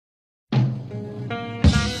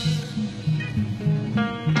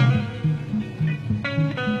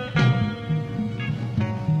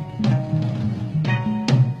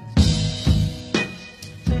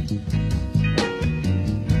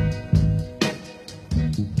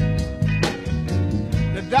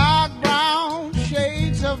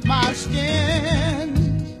skin.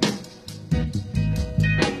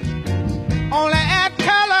 Only add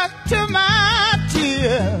color to my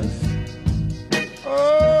tears.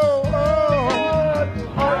 Oh, oh,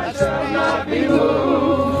 I shall not be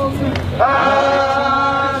moved. I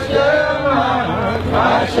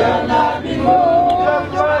shall not be moved.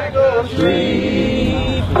 Just like a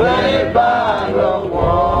tree planted by the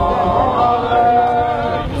water.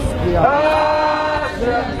 I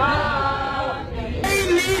shall not. They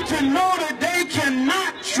need to know that they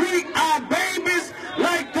cannot treat our babies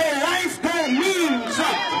like their life don't mean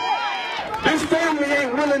something. This family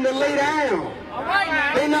ain't willing to lay down.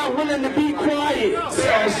 They're not willing to be quiet. They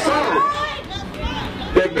are sorry.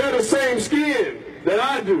 They bear the same skin that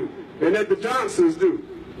I do, and that the Johnsons do,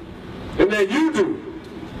 and that you do.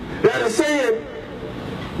 That are saying,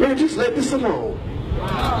 man, just let this alone.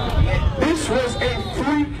 This was a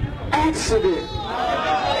freak accident.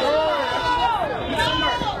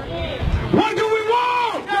 What do we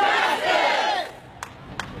want?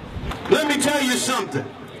 Let me tell you something.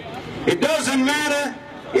 It doesn't matter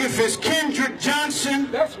if it's Kendrick Johnson,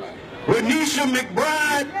 Renisha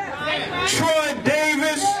McBride, Troy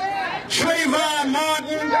Davis, Trayvon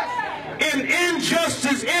Martin. And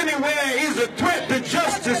injustice anywhere is a threat to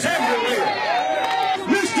justice everywhere.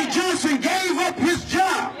 Mr. Johnson gave up his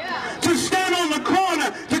job to stand on the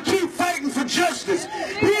corner to keep fighting for justice.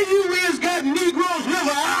 Here you is got Negroes live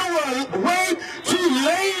an hour away, too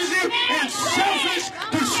lazy and selfish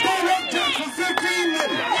to stand up just for 15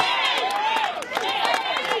 minutes.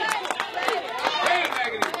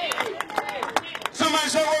 Somebody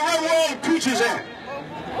said, well, where all the preachers at?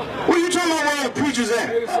 What are you talking about where all the preachers at?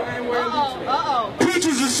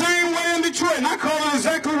 Preachers the same way in Detroit, and I call it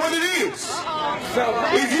exactly what it is.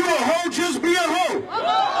 If you a hoe, just be a hoe.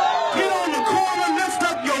 Get on the corner, lift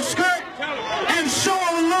up your skirt, and show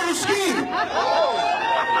a little skin.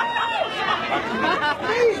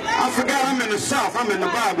 I forgot I'm in the South. I'm in the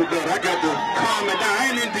Bible Belt. I got to calm it down. I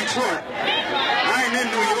ain't in Detroit. I ain't in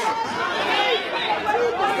New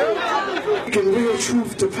York. Speaking real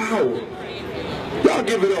truth to power. Y'all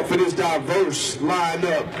give it up for this diverse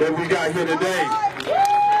lineup that we got here today.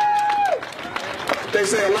 They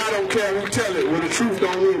say a lie don't care who tell it, well the truth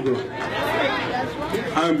don't either.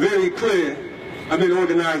 I'm very clear. I've been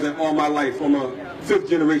organizing all my life. I'm a 5th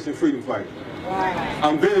generation freedom fighter.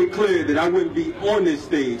 I'm very clear that I wouldn't be on this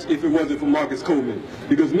stage if it wasn't for Marcus Coleman,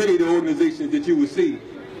 because many of the organizations that you would see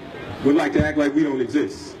would like to act like we don't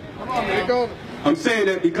exist. I'm saying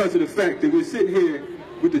that because of the fact that we're sitting here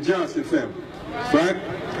with the Johnson family. Right?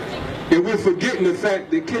 And we're forgetting the fact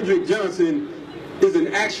that Kendrick Johnson is an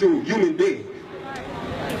actual human being.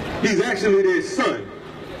 He's actually their son.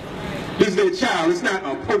 He's their child. It's not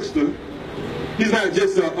a poster. He's not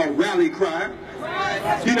just a rally cry.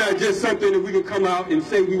 He's not just something that we can come out and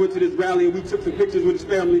say we went to this rally and we took some pictures with his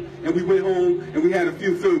family and we went home and we had a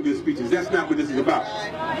few feel-good speeches. That's not what this is about.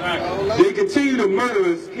 They continue to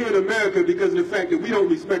murder us here in America because of the fact that we don't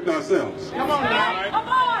respect ourselves.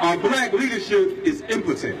 Our black leadership is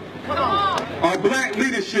impotent. Our black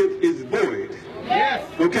leadership is void.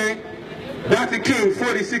 Okay? Dr. King,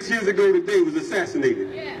 46 years ago today, was assassinated.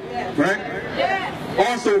 Right?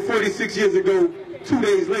 Also, 46 years ago, 2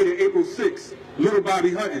 days later, April 6th, little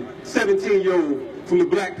Bobby Hutton, 17-year-old from the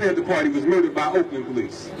Black Panther Party, was murdered by Oakland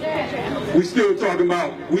police. We still talking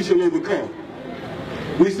about we shall overcome.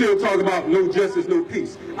 We still talk about no justice, no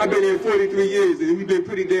peace. I've been here 43 years and we've been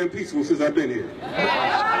pretty damn peaceful since I've been here.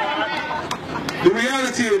 The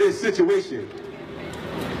reality of this situation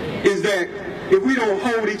is that if we don't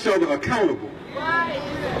hold each other accountable,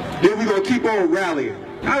 then we're going to keep on rallying.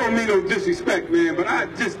 I don't mean no disrespect, man, but I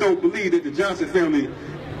just don't believe that the Johnson family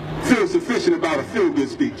feel sufficient about a feel-good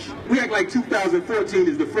speech. We act like 2014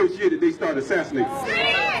 is the first year that they started assassinating.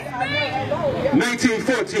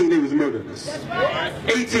 1914 they was murdering us.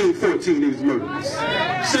 1814 they was murdering us.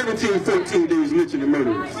 1714 they was lynching and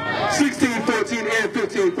murdering us. 1614 and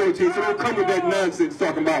 1514. So don't come with that nonsense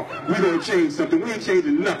talking about we gonna change something. We ain't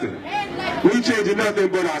changing nothing. We ain't changing nothing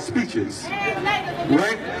but our speeches.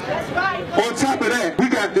 Right? On top of that, we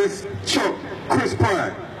got this chump, Chris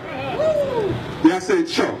Prime. Yeah, I said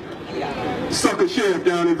chump. Sucker sheriff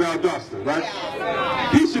down in Valdosta, right?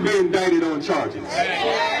 He should be indicted on charges.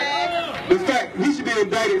 In fact, he should be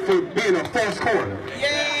indicted for being a false coroner.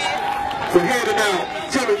 For handing out,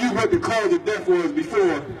 telling you what the cause of death was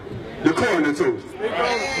before the coroner told you.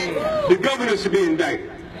 The governor should be indicted.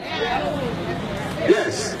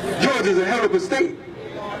 Yes, Georgia's a hell of a state.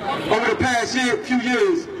 Over the past few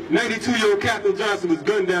years, 92-year-old Katherine Johnson was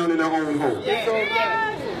gunned down in her own home.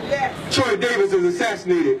 Troy Davis was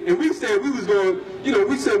assassinated, and we said we was going,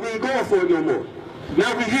 we said we ain't going for it no more.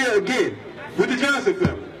 Now we're here again with the Johnson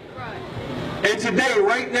family. And today,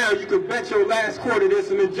 right now, you can bet your last quarter there's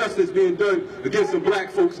some injustice being done against some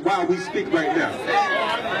black folks while we speak right now.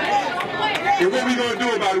 And what we gonna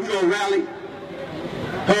do about it? We gonna rally?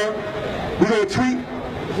 Huh? We gonna tweet?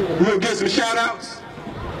 We gonna get some shout outs?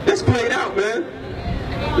 Let's play it out, man.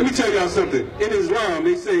 Let me tell y'all something. In Islam,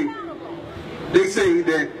 they say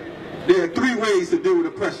that there are 3 ways to deal with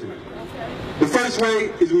oppression. The first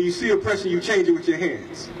way is when you see oppression, you change it with your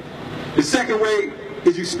hands. The second way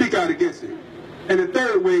is you speak out against it. And the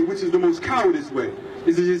third way, which is the most cowardice way,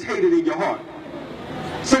 is to just hate it in your heart.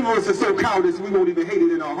 Some of us are so cowardice we won't even hate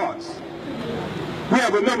it in our hearts. We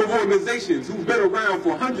have a number of organizations who've been around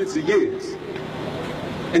for hundreds of years,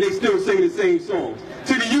 and they still sing the same songs.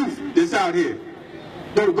 To the youth that's out here,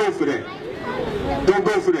 don't go for that. Don't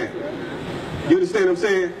go for that. You understand what I'm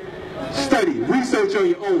saying? Study, research on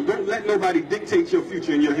your own. Don't let nobody dictate your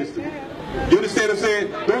future and your history. You understand what I'm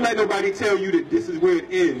saying? Don't let nobody tell you that this is where it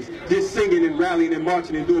ends, just singing and rallying and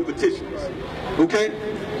marching and doing petitions. Okay?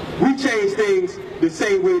 We change things the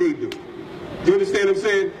same way they do. You understand what I'm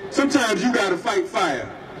saying? Sometimes you gotta fight fire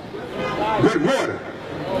with water,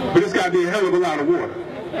 but it's gotta be a hell of a lot of water.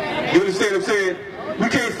 You understand what I'm saying? We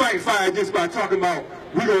can't fight fire just by talking about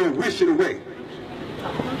we're gonna wish it away.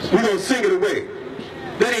 We're gonna sing it away.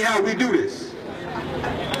 That ain't how we do this.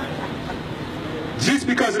 Just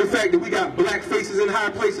because of the fact that we got black faces in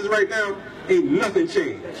high places right now, ain't nothing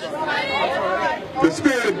changed. The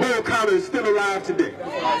spirit of Bull Connor is still alive today.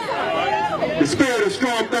 The spirit of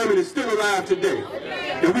Strom Thurmond is still alive today.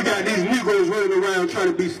 And we got these Negroes running around trying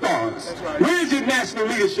to be stars. Where's your national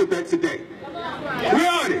leadership at today?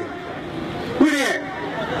 Where are they? Where they at?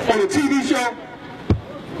 On a TV show?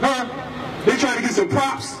 Huh? They trying to get some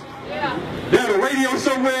props? They're on the radio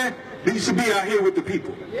somewhere? Then you should be out here with the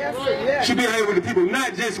people. You should be out here with the people,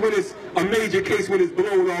 not just when it's a major case, when it's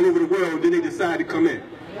blown all over the world, then they decide to come in.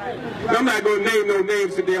 Now, I'm not going to name no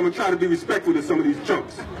names today. I'm going to try to be respectful to some of these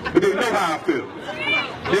chunks. But they know how I feel.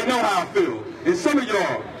 They know how I feel. And some of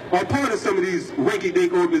y'all are part of some of these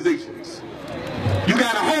rinky-dink organizations. You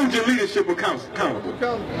got to hold your leadership accountable.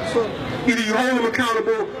 Either you hold them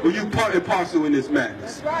accountable or you part and parcel in this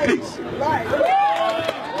madness. Peace.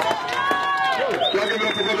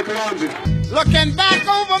 Looking back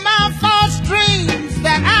over my false dreams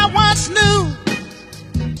that I once knew,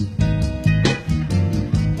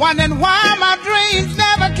 wondering why my dreams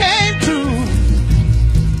never came true.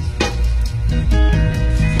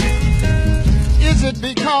 Is it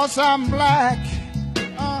because I'm black?